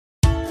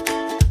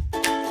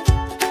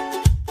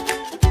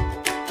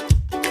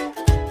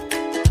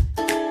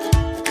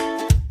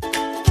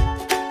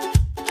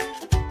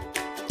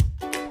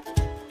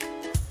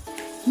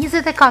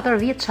24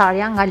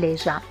 vjeçarja nga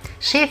Lezhë.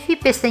 Shefi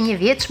 51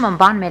 vjeç më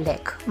mban me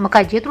lekë. Më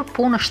ka gjetur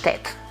punë në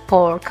shtet,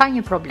 por ka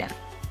një problem.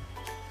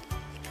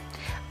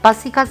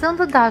 Pasi ka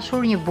zënë të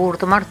dashur një burrë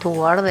të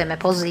martuar dhe me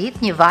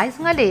pozit, një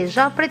vajzë nga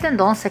Lezhë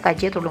pretendon se ka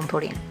gjetur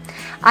lumturinë.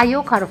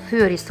 Ajo ka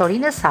rrëfyer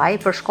historinë e saj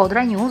për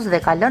Shkodra News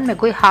dhe ka lënë me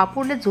gojë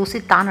hapur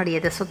lexuesit tanë në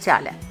rrjetet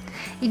sociale.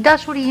 I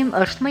dashuri im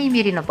është më i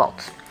miri në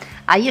botë.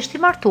 Ai është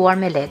i martuar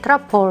me letra,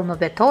 por më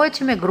betohet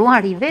që me gruan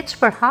ri veç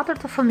për hatër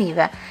të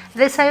fëmijëve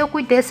dhe se ajo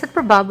kujdeset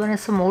për babën e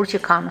sëmurë që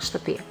ka në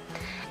shtëpi.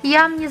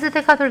 Jam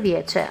 24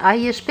 vjeçe,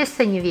 ai është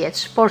 51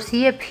 vjeç, por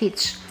si jep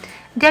hiç.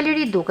 Djali i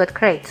ri duket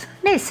krejt.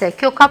 Nëse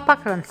kjo ka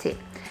pak rëndësi,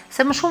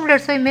 se më shumë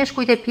vlerësoj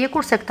meshkujt e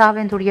pjekur se këta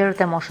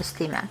aventurierët e moshës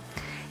time.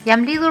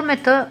 Jam lidhur me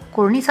të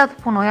kur nisa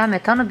të punoja me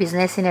të në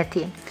biznesin e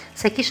tij,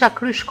 se kisha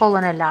kryer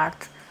shkollën e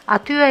lartë.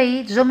 Aty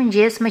ai çdo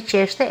mëngjes më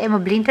qeshte e më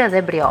blinte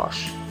edhe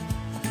briosh.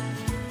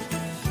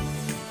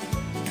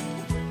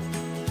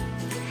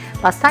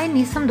 Pastaj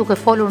nisëm duke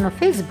folur në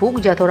Facebook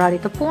gjatë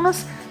orarit të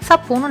punës, sa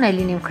punën e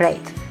linim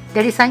krejt.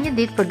 Derisa një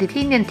ditë për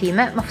ditëlindjen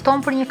time më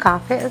fton për një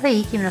kafe dhe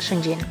ikim në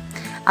Shëngjin.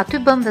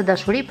 Aty bëm dhe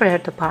dashuri për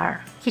herë të parë.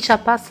 Kisha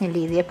pas një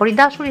lidhje, por i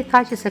dashuri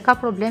tha që se ka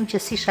problem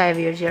që sisha e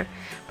virgjër.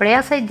 Prej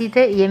asaj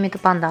dite jemi të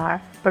pandarë,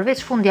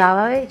 përveç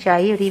fundjavave që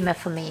ai rri me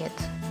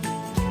fëmijët.